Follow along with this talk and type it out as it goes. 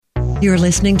You're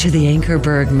listening to the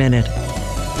Anchorberg Minute.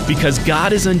 Because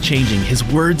God is unchanging, His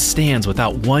word stands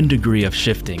without 1 degree of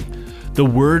shifting. The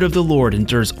word of the Lord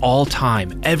endures all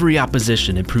time, every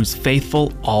opposition, and proves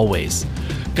faithful always.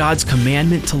 God's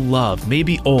commandment to love may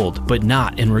be old, but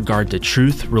not in regard to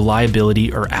truth,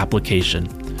 reliability, or application.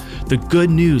 The good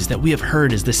news that we have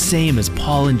heard is the same as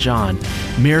Paul and John,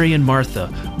 Mary and Martha,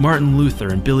 Martin Luther,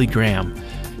 and Billy Graham.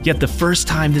 Yet the first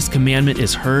time this commandment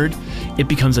is heard, it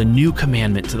becomes a new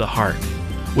commandment to the heart.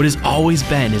 What has always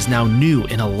been is now new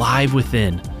and alive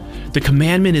within. The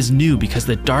commandment is new because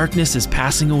the darkness is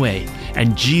passing away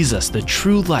and Jesus, the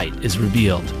true light, is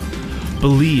revealed.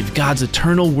 Believe God's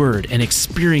eternal word and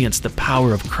experience the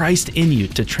power of Christ in you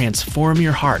to transform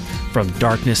your heart from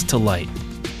darkness to light.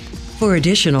 For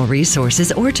additional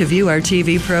resources or to view our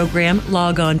TV program,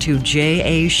 log on to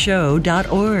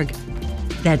jashow.org.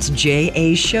 That's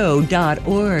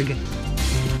jashow.org.